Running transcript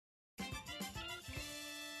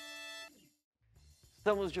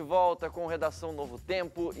Estamos de volta com Redação Novo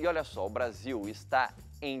Tempo e olha só, o Brasil está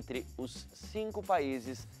entre os 5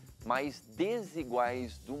 países mais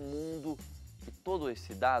desiguais do mundo e todo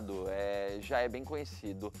esse dado já é bem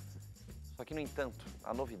conhecido. Só que, no entanto,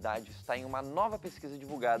 a novidade está em uma nova pesquisa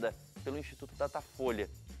divulgada pelo Instituto Datafolha,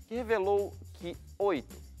 que revelou que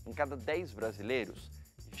 8 em cada 10 brasileiros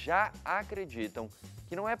já acreditam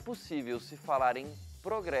que não é possível se falar em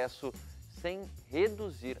progresso sem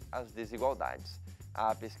reduzir as desigualdades.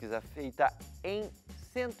 A pesquisa feita em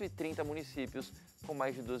 130 municípios, com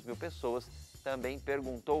mais de 2.000 pessoas, também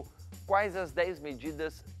perguntou quais as 10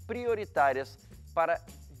 medidas prioritárias para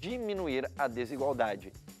diminuir a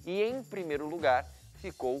desigualdade. E, em primeiro lugar,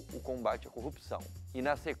 ficou o combate à corrupção. E,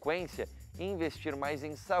 na sequência, investir mais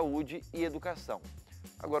em saúde e educação.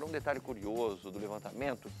 Agora, um detalhe curioso do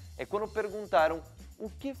levantamento é quando perguntaram o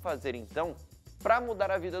que fazer, então, para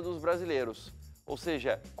mudar a vida dos brasileiros. Ou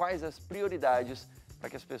seja, quais as prioridades para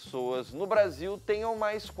que as pessoas no Brasil tenham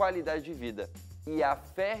mais qualidade de vida. E a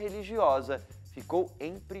fé religiosa ficou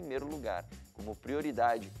em primeiro lugar, como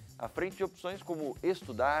prioridade, à frente de opções como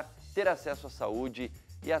estudar, ter acesso à saúde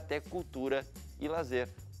e até cultura e lazer.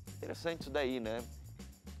 Interessante isso daí, né?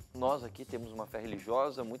 Nós aqui temos uma fé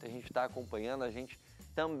religiosa, muita gente está acompanhando, a gente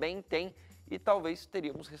também tem e talvez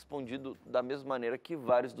teríamos respondido da mesma maneira que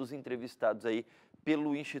vários dos entrevistados aí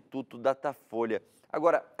pelo Instituto Datafolha.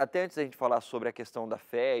 Agora, até antes da gente falar sobre a questão da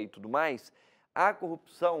fé e tudo mais, a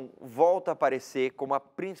corrupção volta a aparecer como a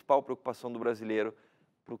principal preocupação do brasileiro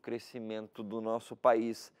para o crescimento do nosso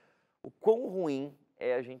país. O quão ruim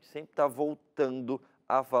é a gente sempre estar voltando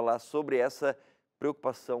a falar sobre essa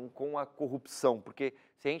preocupação com a corrupção, porque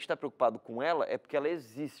se a gente está preocupado com ela, é porque ela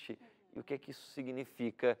existe. E o que é que isso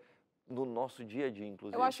significa no nosso dia a dia,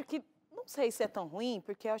 inclusive? Eu acho que, não sei se é tão ruim,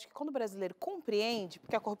 porque eu acho que quando o brasileiro compreende,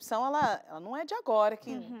 porque a corrupção, ela não é de agora,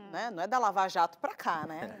 que, né, não é da Lava Jato para cá,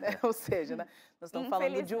 né? Ou seja, né, nós estamos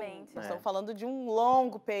falando de um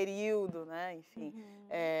longo período, né, enfim,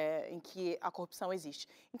 em que a corrupção existe.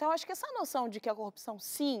 Então, eu acho que essa noção de que a corrupção,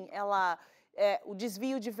 sim, o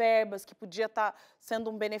desvio de verbas que podia estar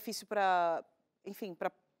sendo um benefício para, enfim, para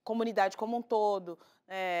a comunidade como um todo,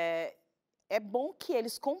 é bom que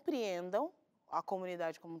eles compreendam a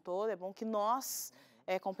comunidade como um todo, é bom que nós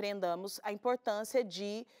compreendamos a importância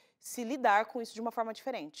de se lidar com isso de uma forma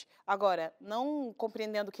diferente. Agora, não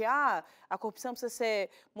compreendendo que a corrupção precisa ser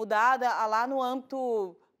mudada lá no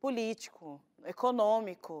âmbito político,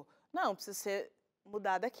 econômico. Não, precisa ser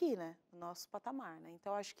mudada aqui, né, no nosso patamar, né?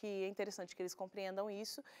 Então, acho que é interessante que eles compreendam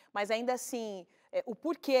isso, mas ainda assim, o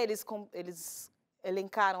porquê eles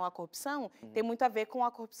elencaram a corrupção, tem muito a ver com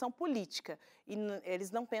a corrupção política. E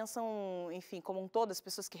eles não pensam, enfim, como um todo, as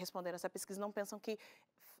pessoas que responderam essa pesquisa não pensam que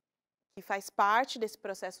faz parte desse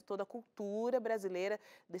processo toda a cultura brasileira,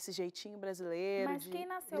 desse jeitinho brasileiro. Mas quem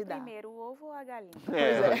nasceu primeiro, o ovo ou a galinha?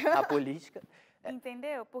 A política.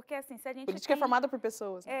 Entendeu? Porque assim, se a gente política é formada por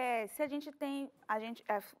pessoas. Né? Se a gente tem, a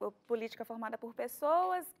política é formada por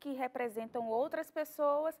pessoas que representam outras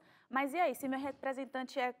pessoas, mas e aí, se meu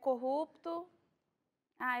representante é corrupto,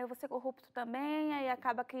 eu vou ser corrupto também, aí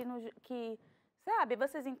acaba que sabe,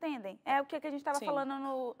 vocês entendem? É o que a gente estava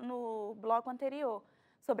falando no bloco anterior,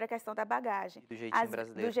 sobre a questão da bagagem. Do jeitinho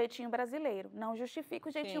brasileiro. Do jeitinho brasileiro. Não justifica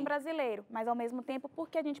o jeitinho brasileiro, mas ao mesmo tempo, por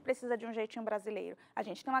que a gente precisa de um jeitinho brasileiro? A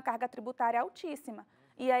gente tem uma carga tributária altíssima.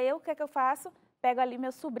 E aí, o que eu faço? Pego ali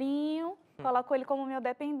meu sobrinho, coloco ele como meu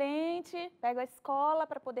dependente, pego a escola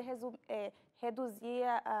para poder reduzir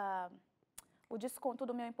o desconto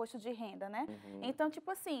do meu imposto de renda, né? Então, tipo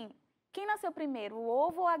assim, quem nasceu primeiro, o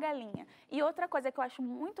ovo ou a galinha? E outra coisa que eu acho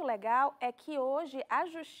muito legal é que hoje a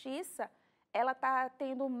justiça, ela está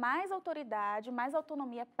tendo mais autoridade, mais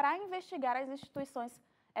autonomia para investigar as instituições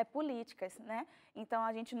políticas, né? Então,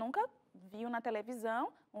 a gente nunca viu na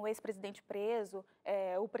televisão um ex-presidente preso,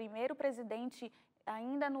 o primeiro presidente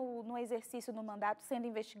ainda no exercício do mandato sendo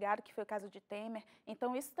investigado, que foi o caso de Temer.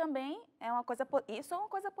 Então, isso também é uma coisa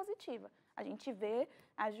positiva. A gente vê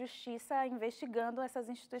a justiça investigando essas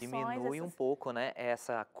instituições. Diminui um pouco, né,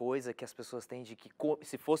 essa coisa que as pessoas têm de que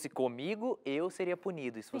se fosse comigo, eu seria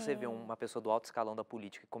punido. E se você vê uma pessoa do alto escalão da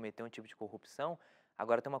política cometer um tipo de corrupção,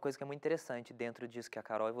 agora tem uma coisa que é muito interessante dentro disso que a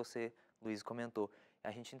Carol e você, Luiz, comentou.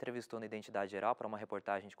 A gente entrevistou na Identidade Geral para uma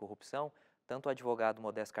reportagem de corrupção, tanto o advogado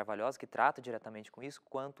Modesto Carvalhosa, que trata diretamente com isso,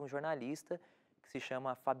 quanto um jornalista que se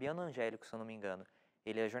chama Fabiano Angélico, se eu não me engano.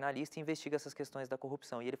 Ele é jornalista e investiga essas questões da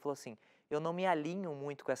corrupção. E ele falou assim, eu não me alinho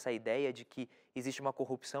muito com essa ideia de que existe uma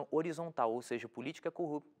corrupção horizontal, ou seja, o político é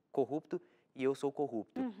corrupto e eu sou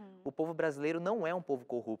corrupto. O povo brasileiro não é um povo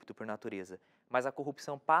corrupto por natureza, mas a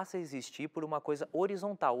corrupção passa a existir por uma coisa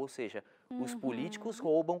horizontal, ou seja, os políticos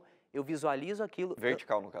roubam eu visualizo aquilo...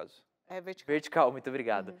 Vertical, no caso. É vertical. Vertical, muito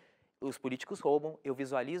obrigado. Os políticos roubam, eu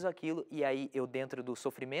visualizo aquilo e aí eu, dentro do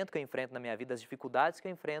sofrimento que eu enfrento na minha vida, das dificuldades que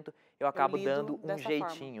eu enfrento, eu acabo dando um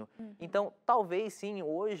jeitinho. Então, talvez sim,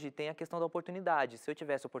 hoje tem a questão da oportunidade. Se eu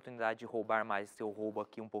tivesse a oportunidade de roubar mais, se eu roubo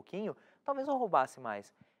aqui um pouquinho, talvez eu roubasse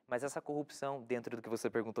mais. Mas essa corrupção, dentro do que você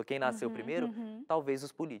perguntou, quem nasceu primeiro? Talvez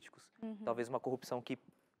os políticos. Talvez uma corrupção que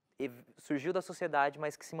surgiu da sociedade,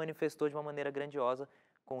 mas que se manifestou de uma maneira grandiosa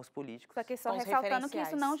com os políticos. Só que só ressaltando que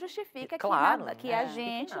isso não justifica que a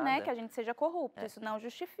gente, né, que a gente seja corrupto. Isso não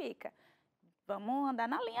justifica. Vamos andar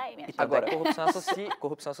na linha aí, minha gente. Agora,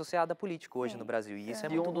 corrupção associada a político hoje no Brasil. E isso é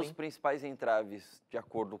muito ruim. Um dos principais entraves, de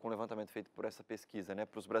acordo com o levantamento feito por essa pesquisa, né,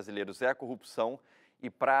 para os brasileiros, é a corrupção. E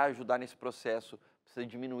para ajudar nesse processo, precisa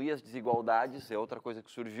diminuir as desigualdades, é outra coisa que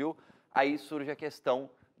surgiu. Aí surge a questão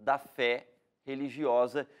da fé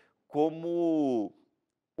religiosa como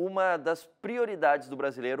uma das prioridades do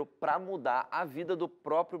brasileiro para mudar a vida do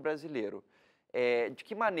próprio brasileiro. De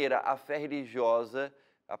que maneira a fé religiosa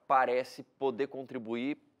parece poder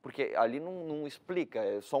contribuir? Porque ali não explica,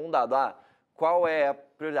 é só um dado. Qual é a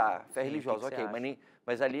prioridade? Fé religiosa, ok,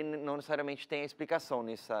 mas ali não necessariamente tem a explicação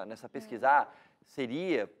nessa pesquisa.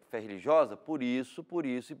 Seria fé religiosa por isso, por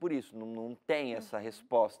isso e por isso. Não tem essa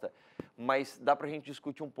resposta. Mas dá para a gente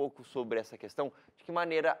discutir um pouco sobre essa questão, de que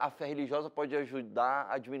maneira a fé religiosa pode ajudar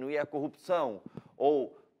a diminuir a corrupção,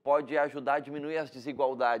 ou pode ajudar a diminuir as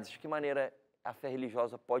desigualdades. De que maneira a fé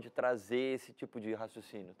religiosa pode trazer esse tipo de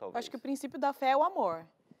raciocínio, talvez? Acho que o princípio da fé é o amor.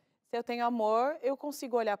 Se eu tenho amor, eu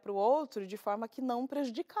consigo olhar para o outro de forma que não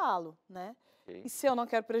prejudicá-lo, né? E se eu não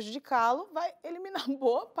quero prejudicá-lo, vai eliminar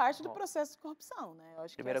boa parte do processo de corrupção, né? Eu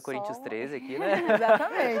acho que 1 Coríntios 13 aqui, né?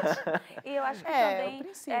 Exatamente. E eu acho que também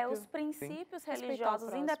os princípios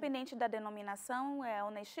religiosos, independente da denominação, é a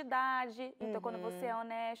honestidade. Então, quando você é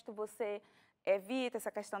honesto, você evita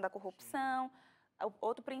essa questão da corrupção.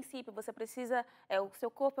 Outro princípio, você precisa, o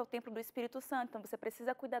seu corpo é o templo do Espírito Santo, então você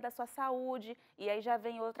precisa cuidar da sua saúde. E aí já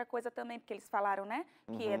vem outra coisa também, porque eles falaram, né?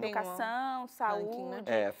 Que é educação, saúde.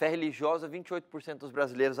 Fé religiosa, 28% dos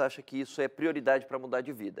brasileiros acham que isso é prioridade para mudar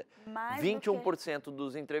de vida. 21%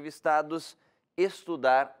 dos entrevistados,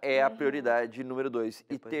 estudar é a prioridade número 2.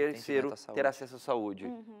 E terceiro, ter acesso à saúde.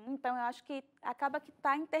 Então, eu acho que acaba que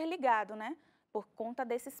está interligado, né? Por conta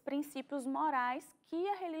desses princípios morais que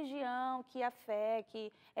a religião, que a fé,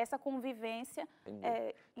 que essa convivência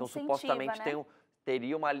então, incentiva, supostamente, né?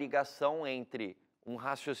 teria uma ligação entre um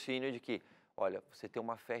raciocínio de que, olha, você ter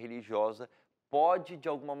uma fé religiosa pode, de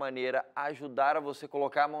alguma maneira, ajudar a você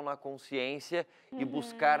colocar a mão na consciência e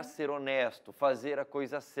buscar ser honesto, fazer a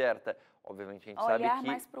coisa certa. Obviamente, a gente sabe que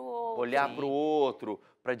mais pro outro. Olhar para o outro,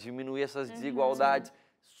 para diminuir essas desigualdades.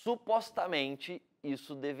 Supostamente,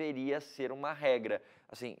 isso deveria ser uma regra.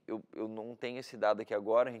 Assim, eu não tenho esse dado aqui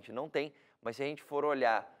agora, a gente não tem, mas se a gente for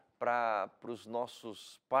olhar para os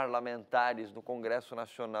nossos parlamentares no Congresso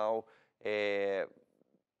Nacional,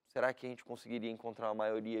 será que a gente conseguiria encontrar uma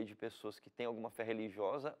maioria de pessoas que têm alguma fé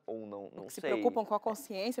religiosa ou não? Não sei. Se preocupam com a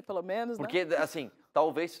consciência, pelo menos, porque, assim,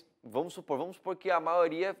 talvez, vamos supor que a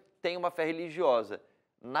maioria tem uma fé religiosa.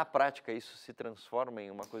 Na prática, isso se transforma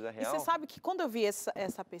em uma coisa real? E você sabe que quando eu vi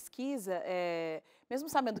essa pesquisa, mesmo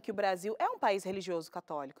sabendo que o Brasil é um país religioso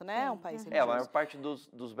católico, né? É um país religioso. A maior parte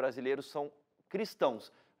dos brasileiros são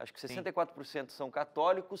cristãos. Acho que 64% são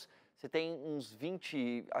católicos, você tem uns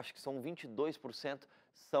 22%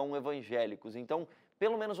 são evangélicos. Então,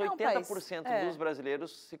 pelo menos 80% dos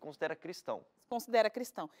brasileiros se considera cristão. Se considera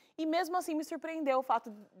cristão. E mesmo assim me surpreendeu o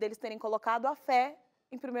fato deles terem colocado a fé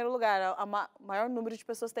em primeiro lugar, maior número de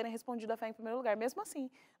pessoas terem respondido a fé em primeiro lugar, mesmo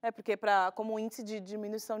assim, né? Porque como índice de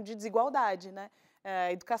diminuição de desigualdade, né?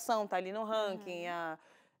 A educação está ali no ranking, a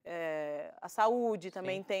saúde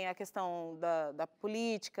também tem a questão da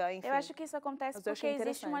política, enfim. Eu acho que isso acontece porque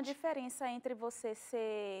existe uma diferença entre você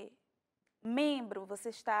ser membro, você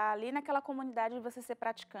estar ali naquela comunidade e você ser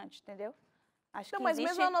praticante, entendeu? Mas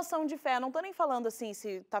mesmo a noção de fé, não estou nem falando assim se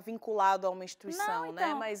está vinculado a uma instituição,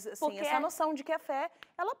 né? Mas assim, essa noção de que a fé,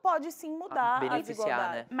 ela pode sim mudar a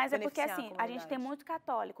desigualdade. Né? Mas é porque assim, a gente tem muito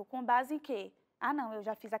católico, com base em quê? Não, eu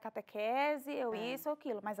já fiz a catequese, isso ou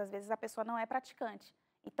aquilo, mas às vezes a pessoa não é praticante.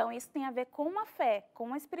 Então isso tem a ver com a fé,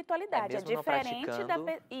 com a espiritualidade. É diferente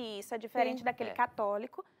é diferente daquele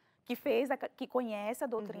católico que conhece a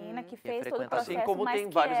doutrina, que fez todo o processo. Assim como tem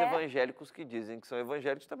vários evangélicos que dizem que são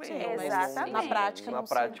evangélicos também. Sim, exatamente. Na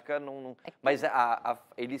prática não. Mas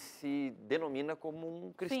ele se denomina como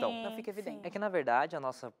um cristão. Sim, não fica evidente. É que, na verdade,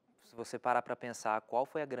 se você parar para pensar, qual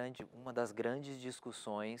foi uma das grandes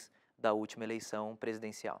discussões da última eleição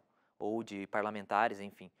presidencial, ou de parlamentares,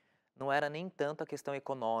 enfim. não era nem tanto a questão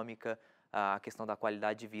econômica, a questão da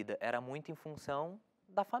qualidade de vida, era muito em função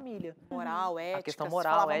da família. Moral, ética, a questão se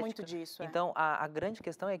moral, falava ética. muito disso. Então, a grande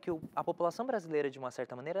questão é que a população brasileira, de uma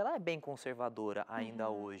certa maneira, ela é bem conservadora ainda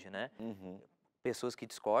hoje, né? Pessoas que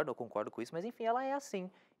discordam ou concordam com isso, mas enfim, ela é assim.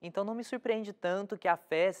 Então não me surpreende tanto que a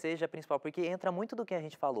fé seja a principal, porque entra muito do que a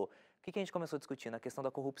gente falou. O que a gente começou discutindo? A questão da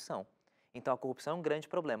corrupção. Então a corrupção é um grande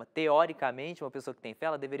problema. Teoricamente, uma pessoa que tem fé,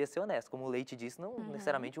 ela deveria ser honesta. Como o Leite disse, não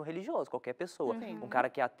necessariamente um religioso, qualquer pessoa. Um cara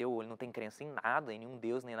que é ateu, ele não tem crença em nada, em nenhum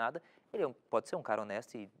Deus, nem nada, ele pode ser um cara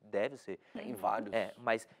honesto e deve ser. Tem vários.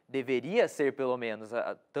 Mas deveria ser, pelo menos,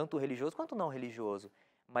 tanto religioso quanto não religioso.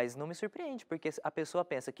 Mas não me surpreende, porque a pessoa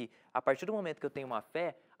pensa que, a partir do momento que eu tenho uma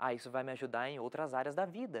fé, isso vai me ajudar em outras áreas da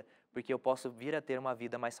vida. Porque eu posso vir a ter uma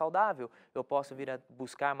vida mais saudável, eu posso vir a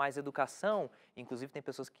buscar mais educação. Inclusive, tem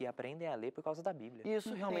pessoas que aprendem a ler por causa da Bíblia.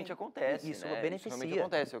 Isso realmente acontece, Isso né? beneficia. Isso realmente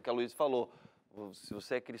acontece, é o que a Luiz falou. Se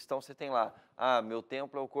você é cristão, você tem lá, meu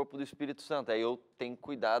templo é o corpo do Espírito Santo, aí eu tenho que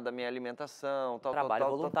cuidar da minha alimentação, trabalho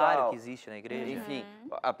voluntário que existe na igreja. Enfim,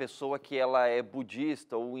 a pessoa que ela é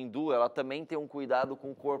budista ou hindu, ela também tem um cuidado com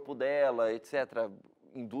o corpo dela, etc.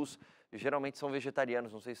 Hindus geralmente são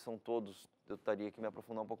vegetarianos, não sei se são todos, eu estaria que me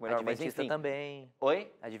aprofundar um pouco melhor, Adventista mas enfim. também.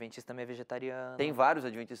 Oi? Adventista também é vegetariano. Tem vários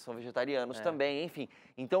adventistas que são vegetarianos também, enfim.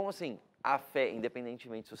 Então, assim, a fé,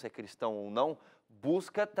 independentemente se você é cristão ou não,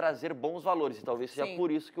 busca trazer bons valores. E talvez seja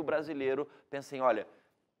por isso que o brasileiro pensa em, olha,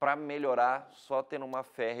 para melhorar, só tendo uma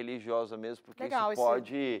fé religiosa mesmo, porque isso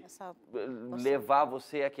pode levar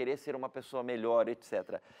você a querer ser uma pessoa melhor,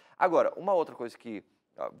 etc. Agora, uma outra coisa que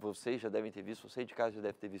vocês já devem ter visto, você de casa já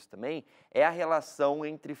deve ter visto também, é a relação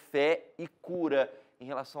entre fé e cura em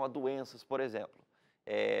relação a doenças, por exemplo.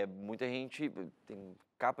 Muita gente tem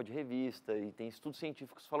capa de revista e tem estudos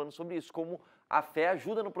científicos falando sobre isso, como a fé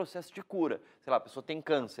ajuda no processo de cura. Sei lá, a pessoa tem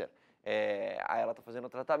câncer, aí ela está fazendo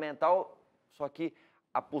tratamento e tal, só que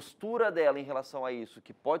a postura dela em relação a isso,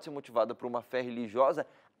 que pode ser motivada por uma fé religiosa,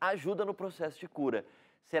 ajuda no processo de cura.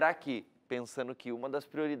 Será que, pensando que uma das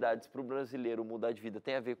prioridades para o brasileiro mudar de vida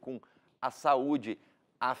tem a ver com a saúde,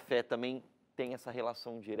 a fé também tem essa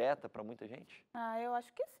relação direta para muita gente? Eu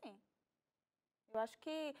acho que sim. Eu acho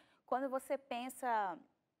que quando você pensa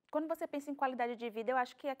em qualidade de vida, eu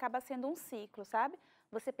acho que acaba sendo um ciclo, sabe?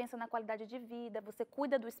 Você pensa na qualidade de vida, você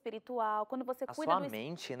cuida do espiritual, quando você cuida do... A sua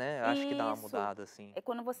mente, né? Eu acho que dá uma mudada, assim. É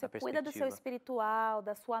quando você cuida do seu espiritual,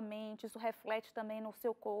 da sua mente, isso reflete também no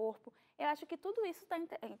seu corpo. Eu acho que tudo isso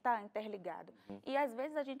está interligado. E às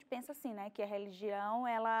vezes a gente pensa assim, né? Que a religião,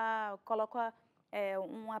 ela coloca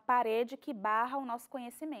uma parede que barra o nosso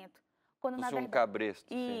conhecimento. Quando, na verdade, um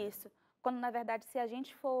cabresto. Isso. Quando, na verdade, se a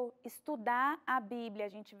gente for estudar a Bíblia, a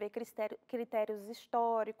gente vê critérios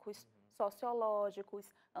históricos,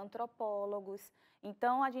 sociológicos, antropólogos.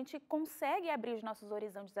 Então, a gente consegue abrir os nossos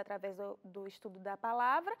horizontes através do estudo da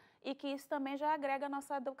palavra e que isso também já agrega a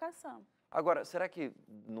nossa educação. Agora, será que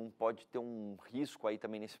não pode ter um risco aí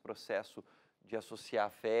também nesse processo de associar a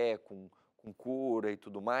fé com cura e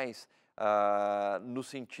tudo mais, no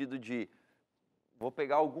sentido de... Vou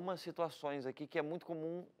pegar algumas situações aqui que é muito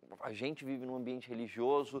comum, a gente vive num ambiente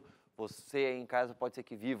religioso, você em casa pode ser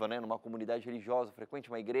que viva, né, numa comunidade religiosa, frequente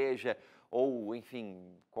uma igreja, ou,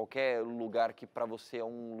 enfim, qualquer lugar que para você é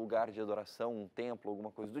um lugar de adoração, um templo,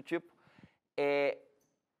 alguma coisa do tipo.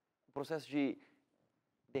 O processo de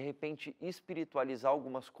repente, espiritualizar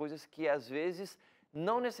algumas coisas que, às vezes,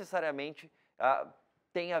 não necessariamente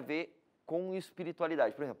tem a ver com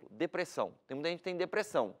espiritualidade. Por exemplo, depressão. Tem muita gente que tem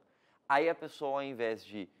depressão. Aí a pessoa, ao invés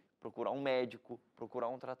de procurar um médico, procurar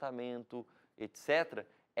um tratamento, etc.,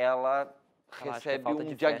 ela recebe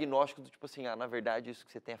um diagnóstico do tipo assim, na verdade, isso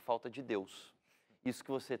que você tem é falta de Deus. Isso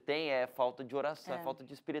que você tem é falta de oração, é falta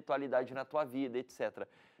de espiritualidade na tua vida, etc.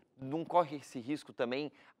 Não corre esse risco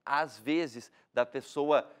também, às vezes, da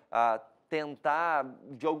pessoa tentar,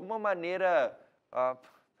 de alguma maneira,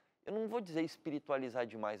 eu não vou dizer espiritualizar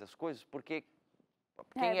demais as coisas, porque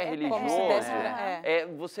quem é religioso,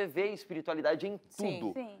 você vê espiritualidade em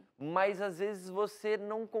tudo, sim. Mas às vezes você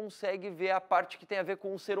não consegue ver a parte que tem a ver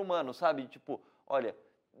com o ser humano, sabe? Tipo, olha,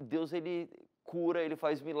 Deus ele cura, ele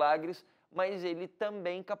faz milagres, mas ele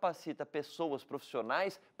também capacita pessoas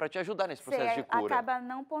profissionais para te ajudar nesse processo de cura. Acaba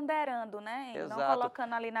não ponderando, né? Exato. Não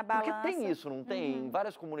colocando ali na balança. Porque tem isso, não tem? Em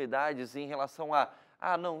várias comunidades em relação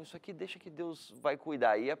não, isso aqui deixa que Deus vai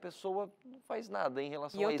cuidar. E a pessoa não faz nada em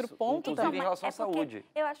relação a isso. E outro ponto, inclusive em relação à saúde.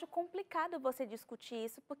 Eu acho complicado você discutir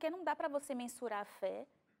isso, porque não dá para você mensurar a fé.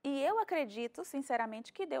 E eu acredito,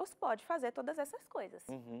 sinceramente, que Deus pode fazer todas essas coisas.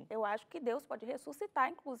 Eu acho que Deus pode ressuscitar,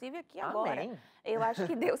 inclusive aqui agora. Eu acho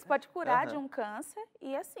que Deus pode curar de um câncer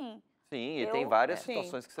e assim, Sim, e tem várias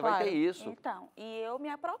situações que você vai ter isso. Então, e eu me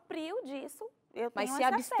aproprio disso. Mas se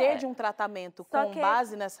abster de um tratamento com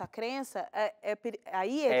base nessa crença,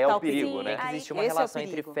 aí é que tá o perigo, né? Tem que existir uma relação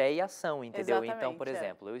entre fé e ação, entendeu? Exatamente, então, por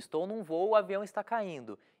exemplo, eu estou num voo, o avião está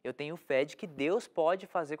caindo. Eu tenho fé de que Deus pode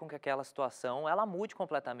fazer com que aquela situação ela mude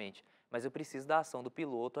completamente. Mas eu preciso da ação do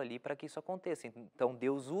piloto ali para que isso aconteça. Então,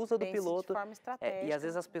 Deus usa do piloto. De forma estratégica. E às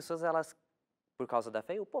vezes as pessoas, elas, por causa da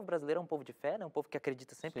fé, e o povo brasileiro é um povo de fé, né? Um povo que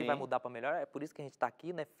acredita sempre que vai mudar para melhor. É por isso que a gente está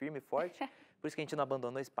aqui, né? Firme e forte. Por isso que a gente não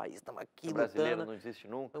abandonou esse país, estamos aqui lutando. O brasileiro não desiste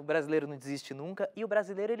nunca. O brasileiro não desiste nunca. E o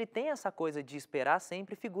brasileiro, ele tem essa coisa de esperar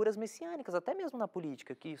sempre figuras messiânicas, até mesmo na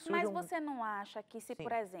política. Que Mas você não acha que se,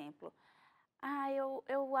 por exemplo,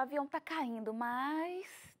 o avião está caindo, mas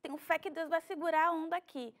tenho fé que Deus vai segurar a onda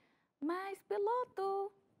aqui. Mas,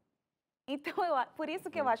 piloto... Então, por isso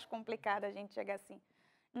que eu acho complicado a gente chegar assim.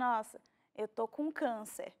 Nossa, eu tô com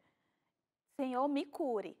câncer. Senhor, me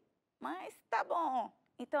cure. Mas tá bom.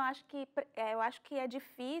 Então, eu acho que é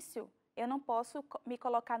difícil, eu não posso me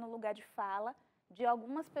colocar no lugar de fala de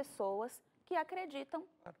algumas pessoas que acreditam.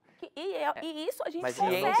 E isso a gente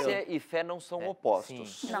consegue. Ciência e fé não são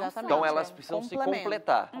opostos. Não, então, elas precisam se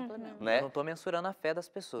completar. Né? Eu não estou mensurando a fé das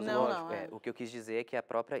pessoas, não, lógico. Não, O que eu quis dizer é que a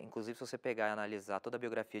própria, inclusive se você pegar e analisar toda a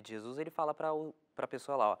biografia de Jesus, ele fala para a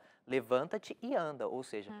pessoa lá, ó, levanta-te e anda. Ou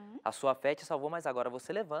seja, a sua fé te salvou, mas agora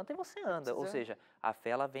você levanta e você anda. Ou seja, a fé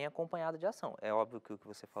ela vem acompanhada de ação. É óbvio que o que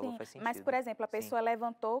você falou faz sentido. Mas, por exemplo, a pessoa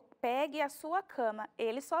levantou, pegue a sua cama,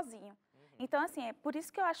 ele sozinho. Então, assim, é por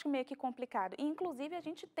isso que eu acho meio que complicado. E, inclusive, a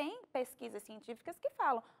gente tem pesquisas científicas que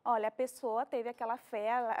falam, olha, a pessoa teve aquela fé,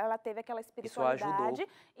 ela teve aquela espiritualidade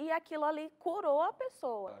e aquilo ali curou a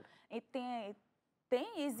pessoa. Claro.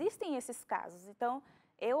 E existem esses casos. Então,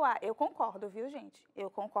 eu concordo, viu, gente? Eu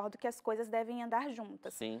concordo que as coisas devem andar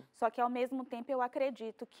juntas. Sim. Só que, ao mesmo tempo, eu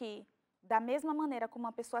acredito que, da mesma maneira como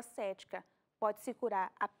uma pessoa cética pode se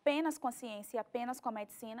curar apenas com a ciência e apenas com a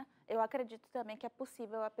medicina, eu acredito também que é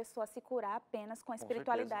possível a pessoa se curar apenas com a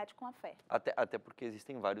espiritualidade, com a fé. Até porque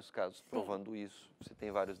existem vários casos provando isso. Você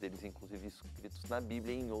tem vários deles, inclusive, escritos na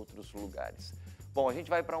Bíblia e em outros lugares. Bom, a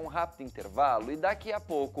gente vai para um rápido intervalo e daqui a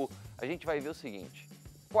pouco a gente vai ver o seguinte.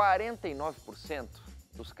 49%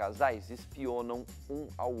 dos casais espionam um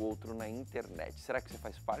ao outro na internet. Será que você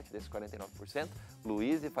faz parte desses 49%?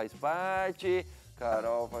 Luiz faz parte...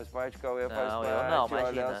 Carol faz parte, Cauê faz parte, eu não,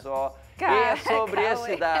 imagina. Olha só. E é sobre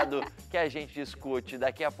esse dado que a gente discute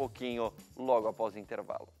daqui a pouquinho, logo após o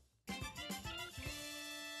intervalo.